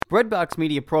Breadbox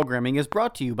Media programming is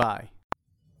brought to you by...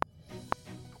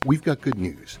 We've got good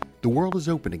news. The world is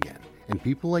open again, and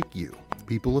people like you,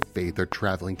 people of faith, are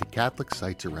traveling to Catholic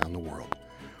sites around the world.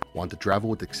 Want to travel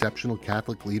with exceptional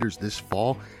Catholic leaders this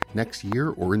fall, next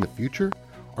year, or in the future?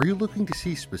 Are you looking to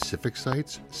see specific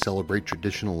sites, celebrate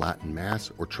traditional Latin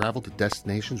Mass, or travel to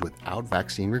destinations without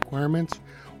vaccine requirements?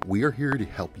 We are here to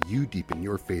help you deepen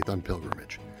your faith on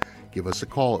pilgrimage. Give us a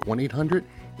call at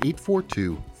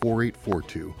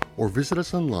 1-800-842-4842 or visit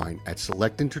us online at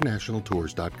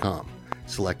selectinternationaltours.com.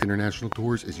 Select International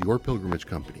Tours is your pilgrimage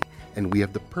company, and we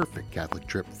have the perfect Catholic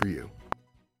trip for you.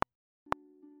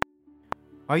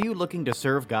 Are you looking to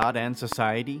serve God and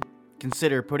society?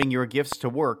 Consider putting your gifts to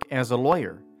work as a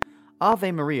lawyer.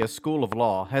 Ave Maria School of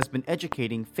Law has been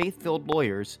educating faith-filled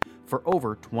lawyers for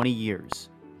over 20 years.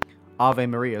 Ave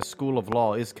Maria School of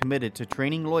Law is committed to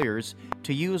training lawyers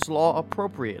to use law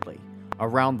appropriately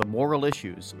around the moral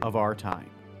issues of our time.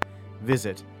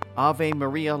 Visit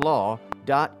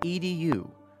avemarialaw.edu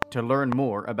to learn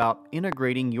more about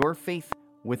integrating your faith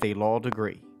with a law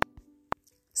degree.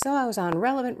 So I was on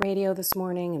Relevant Radio this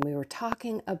morning and we were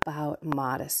talking about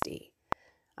modesty.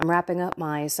 I'm wrapping up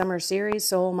my summer series,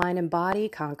 Soul, Mind, and Body,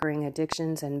 Conquering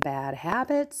Addictions and Bad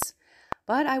Habits,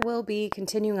 but I will be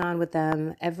continuing on with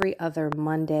them every other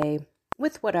Monday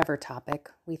with whatever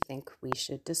topic we think we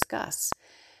should discuss.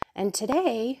 And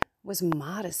today was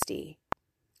modesty.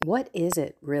 What is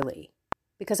it really?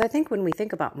 Because I think when we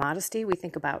think about modesty, we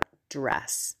think about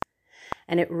dress.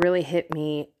 And it really hit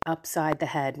me upside the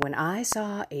head when I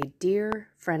saw a dear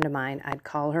friend of mine, I'd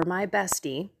call her my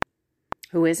bestie,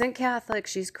 who isn't Catholic,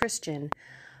 she's Christian,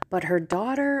 but her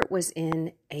daughter was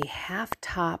in a half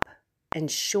top and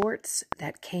shorts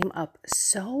that came up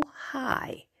so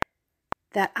high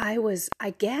that I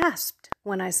gasped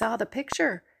when I saw the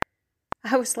picture.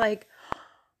 I was like,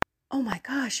 oh my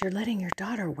gosh, you're letting your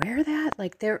daughter wear that?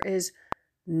 Like, there is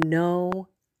no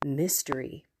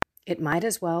mystery. It might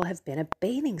as well have been a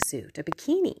bathing suit, a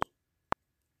bikini.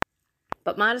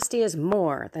 But modesty is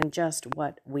more than just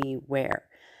what we wear.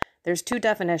 There's two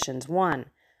definitions. One,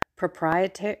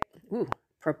 propriety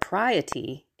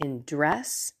in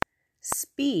dress,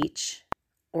 speech,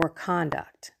 or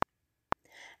conduct.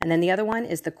 And then the other one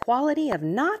is the quality of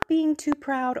not being too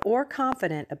proud or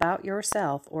confident about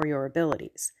yourself or your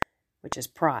abilities, which is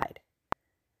pride.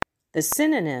 The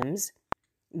synonyms: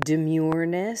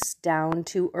 demureness,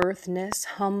 down-to-earthness,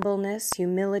 humbleness,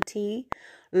 humility,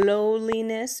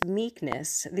 lowliness,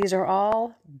 meekness. These are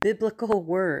all biblical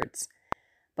words.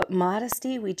 But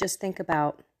modesty, we just think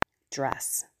about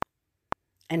dress.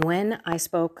 And when I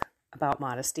spoke about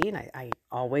modesty, and I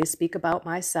always speak about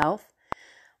myself,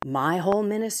 my whole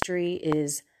ministry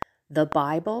is the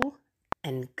Bible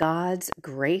and God's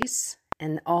grace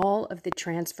and all of the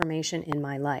transformation in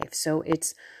my life. So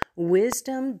it's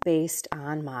wisdom based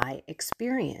on my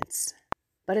experience.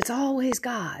 But it's always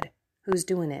God who's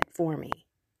doing it for me.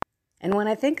 And when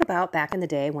I think about back in the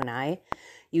day when I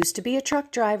used to be a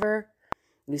truck driver,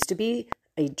 used to be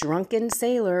a drunken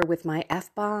sailor with my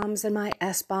F-bombs and my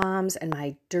S-bombs and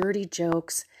my dirty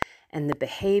jokes and the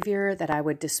behavior that I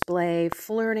would display,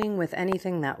 flirting with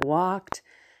anything that walked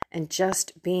and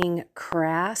just being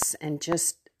crass and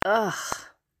just, I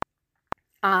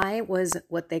was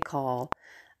what they call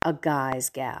a guy's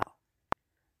gal.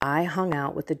 I hung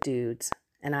out with the dudes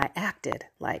and I acted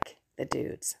like the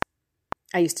dudes.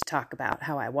 I used to talk about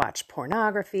how I watched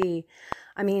pornography.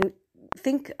 I mean,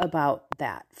 think about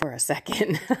that for a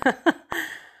second.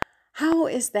 How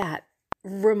is that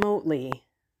remotely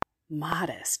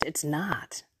modest? It's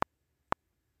not.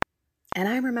 And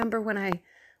I remember when I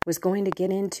was going to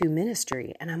get into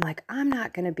ministry, and I'm like, I'm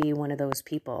not going to be one of those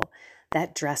people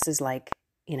that dresses like,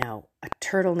 a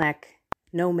turtleneck,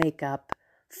 no makeup,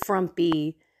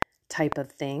 frumpy type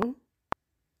of thing.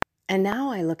 And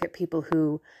now I look at people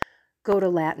who go to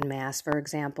Latin Mass, for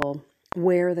example,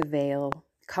 wear the veil,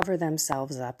 cover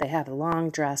themselves up. They have a long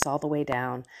dress all the way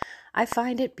down. I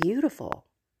find it beautiful.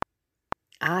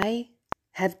 I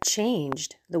have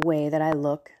changed the way that I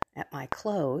look at my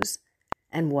clothes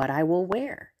and what I will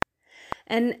wear.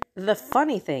 And the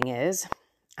funny thing is,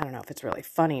 I don't know if it's really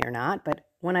funny or not, but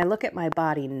when I look at my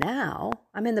body now,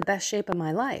 I'm in the best shape of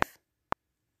my life.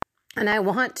 And I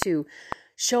want to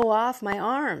show off my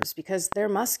arms because they're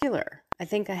muscular. I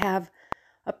think I have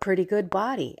a pretty good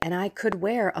body, and I could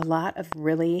wear a lot of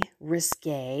really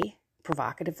risque,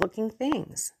 provocative-looking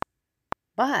things.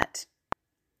 But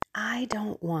I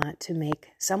don't want to make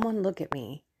someone look at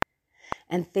me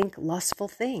and think lustful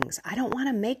things. I don't want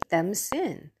to make them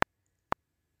sin.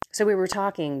 So we were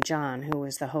talking, John, who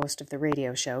was the host of the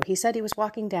radio show, he said he was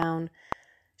walking down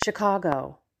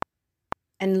Chicago,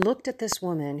 and looked at this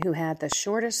woman who had the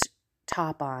shortest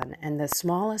top on and the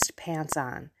smallest pants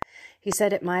on. He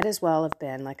said it might as well have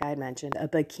been, like I mentioned, a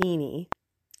bikini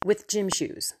with gym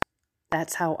shoes.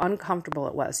 That's how uncomfortable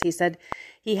it was. He said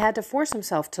he had to force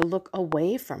himself to look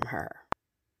away from her.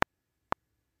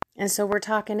 And so we're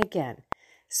talking again,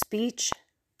 speech,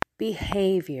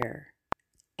 behavior,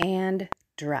 and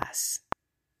dress.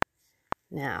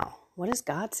 Now, what does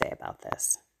God say about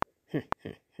this?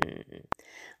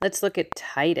 Let's look at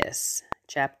Titus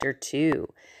chapter 2.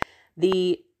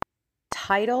 The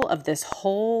title of this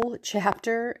whole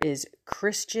chapter is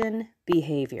Christian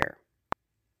Behavior.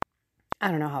 I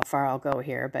don't know how far I'll go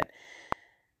here, but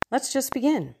let's just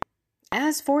begin.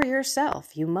 As for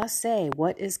yourself, you must say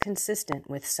what is consistent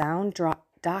with sound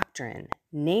doctrine,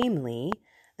 namely,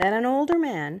 that an older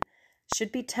man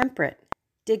should be temperate,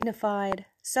 dignified,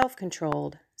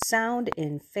 self-controlled, sound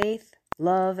in faith,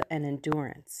 love, and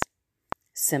endurance.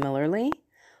 Similarly,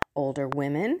 older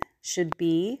women should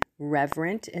be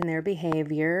reverent in their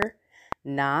behavior,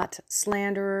 not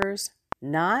slanderers,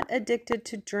 not addicted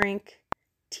to drink,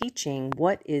 teaching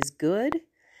what is good,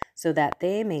 so that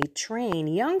they may train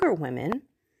younger women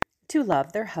to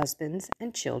love their husbands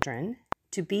and children,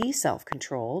 to be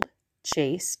self-controlled,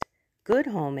 chaste, good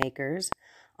homemakers,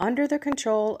 under the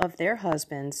control of their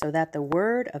husbands, so that the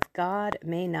word of God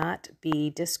may not be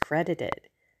discredited.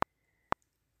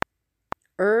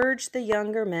 Urge the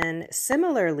younger men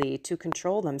similarly to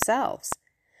control themselves,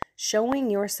 showing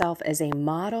yourself as a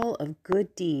model of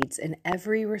good deeds in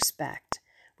every respect,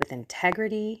 with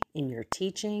integrity in your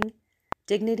teaching,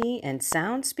 dignity and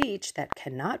sound speech that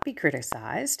cannot be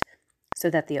criticized, so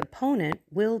that the opponent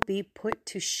will be put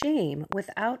to shame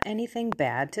without anything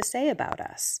bad to say about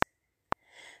us.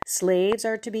 Slaves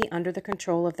are to be under the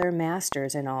control of their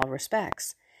masters in all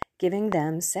respects, giving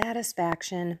them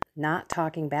satisfaction, not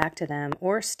talking back to them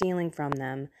or stealing from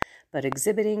them, but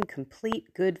exhibiting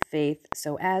complete good faith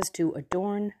so as to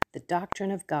adorn the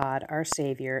doctrine of God our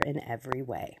Savior in every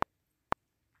way.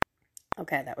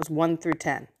 Okay, that was 1 through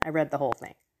 10. I read the whole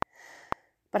thing.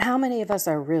 But how many of us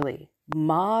are really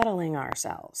modeling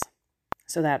ourselves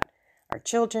so that our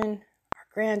children, our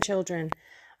grandchildren,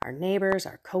 our neighbors,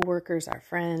 our coworkers, our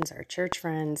friends, our church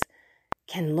friends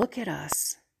can look at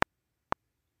us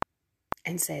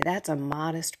and say, that's a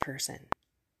modest person?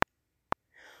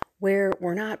 Where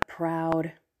we're not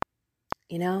proud.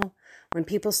 You know, when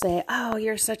people say, oh,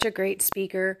 you're such a great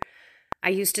speaker, I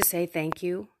used to say thank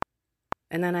you.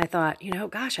 And then I thought,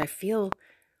 gosh, I feel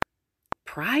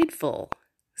prideful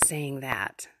saying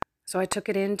that. So I took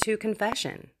it into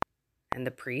confession. And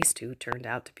the priest, who turned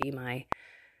out to be my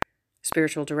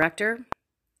spiritual director,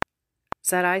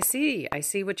 said, I see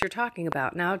what you're talking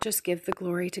about. Now just give the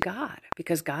glory to God,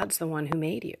 because God's the one who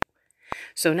made you.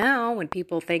 So now when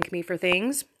people thank me for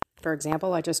things, for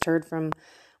example, I just heard from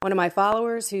one of my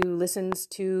followers who listened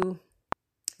to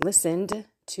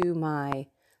my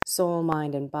soul,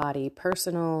 mind, and body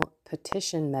personal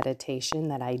petition meditation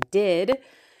that I did.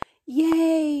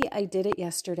 Yay! I did it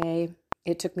yesterday.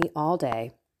 It took me all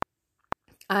day.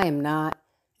 I am not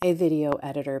a video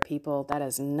editor, people. That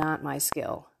is not my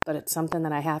skill, but it's something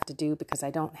that I have to do because I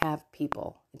don't have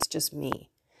people. It's just me.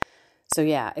 So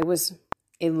yeah, it was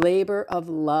a labor of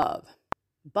love.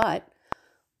 But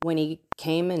when he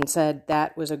came and said,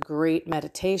 that was a great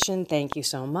meditation, thank you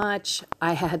so much,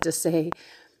 I had to say,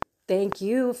 thank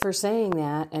you for saying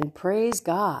that, and praise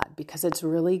God, because it's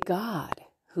really God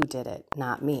who did it,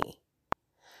 not me.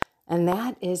 And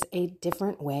that is a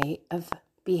different way of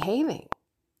behaving.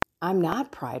 I'm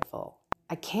not prideful.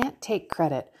 I can't take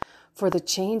credit for the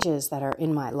changes that are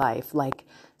in my life, like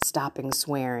stopping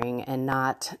swearing and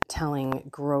not telling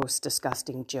gross,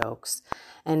 disgusting jokes,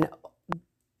 and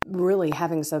really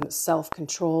having some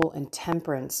self-control and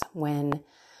temperance when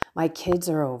my kids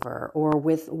are over or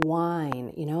with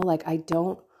wine. I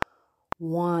don't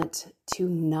want to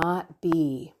not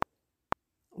be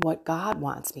what God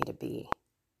wants me to be.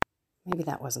 Maybe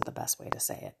that wasn't the best way to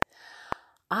say it.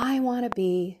 I want to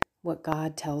be what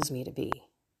God tells me to be.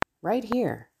 Right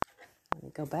here. Let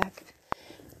me go back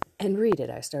and read it.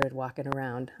 I started walking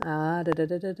around. Now,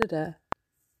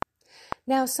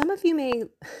 some of you may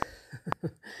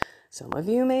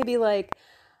be like,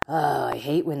 oh, I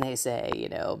hate when they say,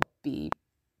 be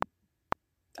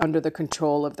under the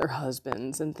control of their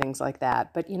husbands and things like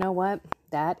that. But you know what?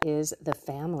 That is the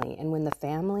family. And when the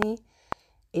family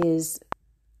is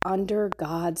under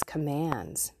God's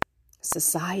commands,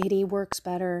 society works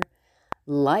better,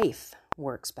 life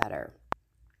works better.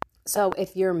 So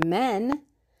if your men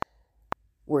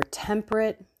were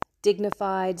temperate,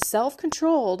 dignified,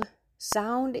 self-controlled,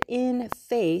 sound in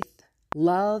faith,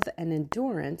 love, and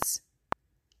endurance,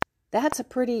 That's a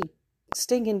pretty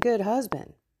stinking good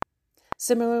husband.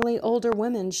 Similarly, older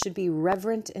women should be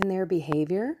reverent in their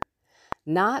behavior,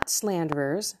 not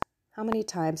slanderers. How many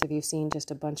times have you seen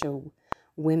just a bunch of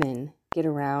women get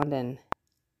around and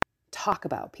talk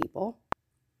about people?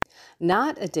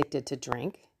 Not addicted to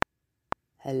drink.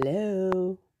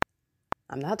 Hello.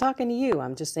 I'm not talking to you.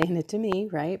 I'm just saying it to me,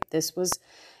 right? This was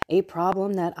a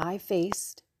problem that I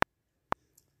faced.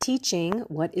 Teaching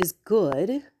what is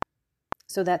good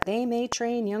so that they may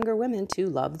train younger women to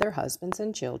love their husbands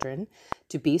and children,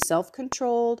 to be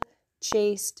self-controlled,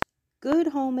 chaste, good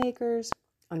homemakers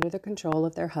under the control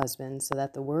of their husbands, so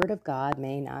that the word of God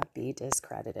may not be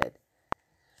discredited.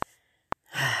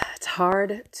 It's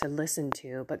hard to listen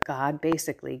to, but God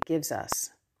basically gives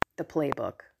us the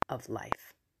playbook of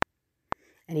life.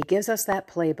 And he gives us that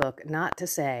playbook not to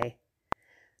say,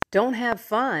 don't have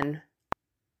fun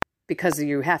because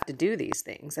you have to do these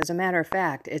things. As a matter of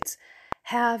fact, it's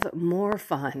have more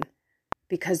fun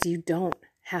because you don't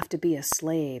have to be a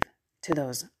slave to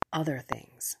those other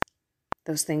things.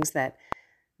 Those things that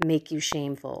make you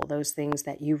shameful, those things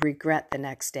that you regret the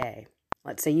next day.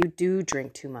 Let's say you do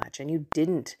drink too much and you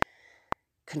didn't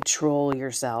control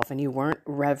yourself and you weren't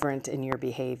reverent in your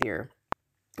behavior.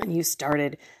 And you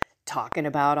started talking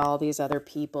about all these other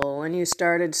people and you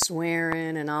started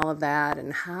swearing and all of that.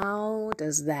 And how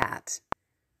does that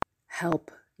help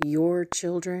your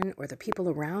children or the people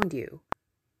around you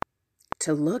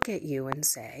to look at you and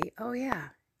say, oh yeah,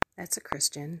 that's a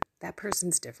Christian. That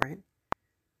person's different.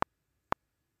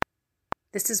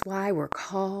 This is why we're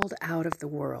called out of the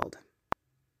world.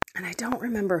 And I don't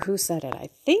remember who said it. I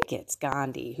think it's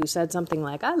Gandhi who said something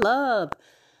like, I love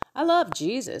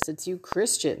Jesus. It's you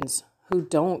Christians who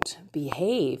don't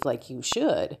behave like you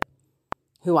should,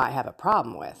 who I have a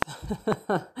problem with.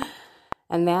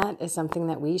 And that is something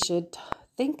that we should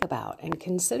think about and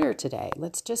consider today.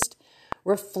 Let's just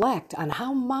reflect on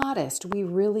how modest we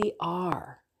really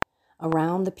are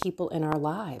around the people in our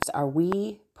lives. Are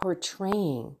we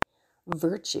portraying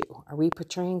virtue? Are we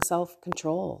portraying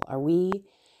self-control? Are we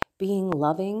being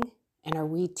loving? And are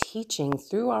we teaching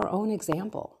through our own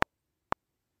example?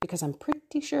 Because I'm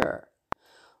pretty sure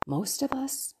most of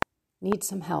us need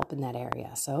some help in that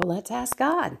area. So let's ask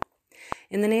God.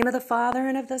 In the name of the Father,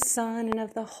 and of the Son, and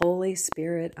of the Holy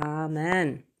Spirit.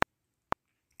 Amen.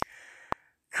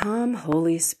 Come,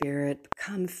 Holy Spirit,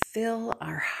 come fill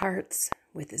our hearts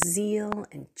with zeal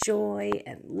and joy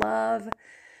and love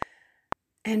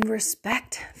and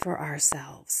respect for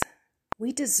ourselves.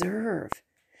 We deserve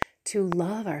to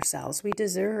love ourselves. We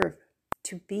deserve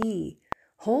to be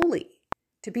holy,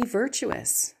 to be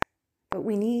virtuous. But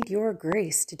we need your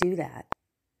grace to do that.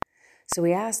 So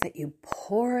we ask that you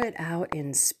pour it out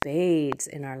in spades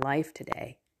in our life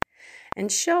today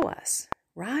and show us,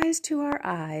 rise to our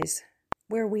eyes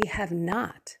where we have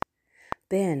not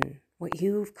been what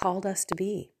you've called us to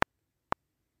be.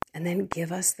 And then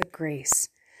give us the grace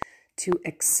to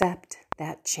accept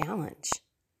that challenge,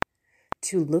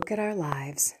 to look at our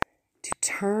lives, to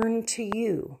turn to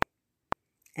you,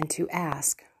 and to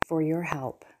ask for your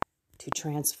help to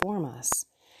transform us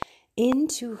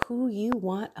into who you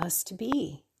want us to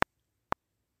be.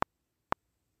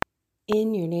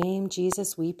 In your name,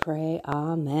 Jesus, we pray.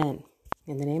 Amen.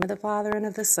 In the name of the Father, and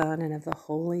of the Son, and of the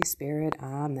Holy Spirit.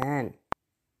 Amen.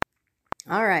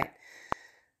 All right.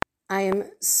 I am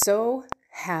so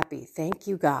happy. Thank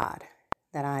you, God,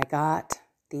 that I got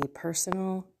the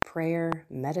personal prayer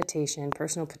meditation,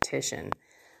 personal petition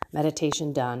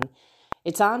meditation done.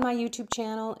 It's on my YouTube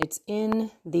channel. It's in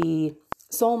the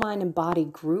Soul, Mind, and Body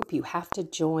group. You have to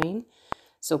join.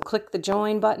 So click the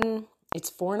join button. It's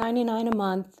 $4.99 a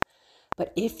month.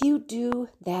 But if you do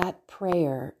that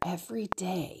prayer every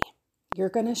day, you're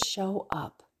going to show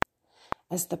up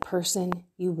as the person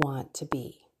you want to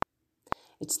be.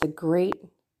 It's the great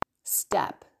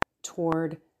step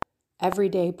toward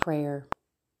everyday prayer,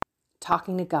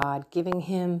 talking to God, giving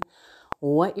him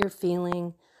what you're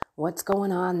feeling, what's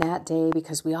going on that day,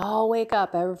 because we all wake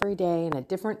up every day in a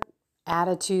different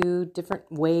attitude,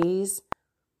 different ways.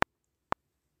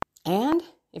 And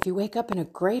if you wake up in a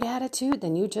great attitude,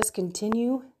 then you just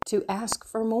continue to ask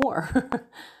for more.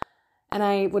 And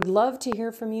I would love to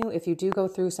hear from you if you do go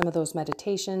through some of those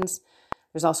meditations.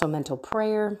 There's also mental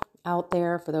prayer out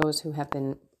there for those who have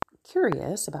been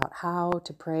curious about how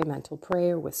to pray mental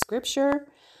prayer with scripture.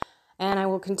 And I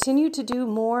will continue to do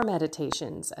more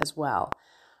meditations as well.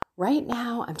 Right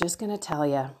now, I'm just going to tell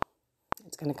you,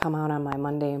 it's going to come out on my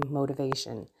Monday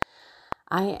motivation.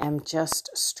 I am just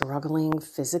struggling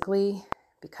physically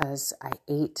because I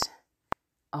ate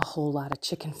a whole lot of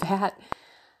chicken fat.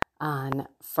 on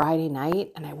Friday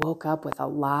night, and I woke up with a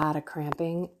lot of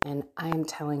cramping, and I am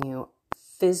telling you,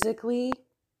 physically,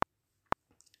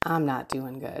 I'm not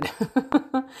doing good.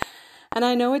 And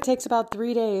I know it takes about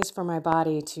 3 days for my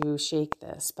body to shake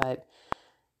this, but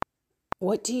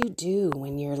what do you do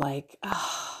when you're like,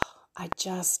 oh, I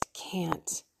just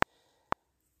can't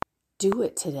do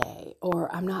it today, or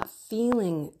I'm not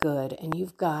feeling good, and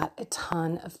you've got a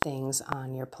ton of things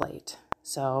on your plate?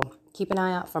 So keep an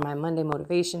eye out for my Monday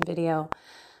motivation video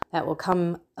that will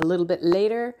come a little bit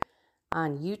later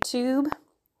on YouTube,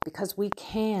 because we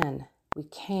can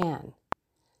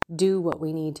do what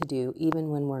we need to do even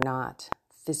when we're not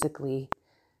physically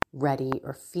ready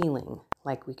or feeling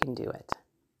like we can do it.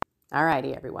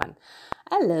 Alrighty, everyone.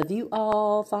 I love you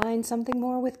all. Find something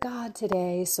more with God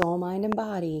today, soul, mind, and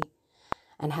body,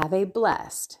 and have a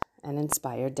blessed and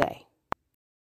inspired day.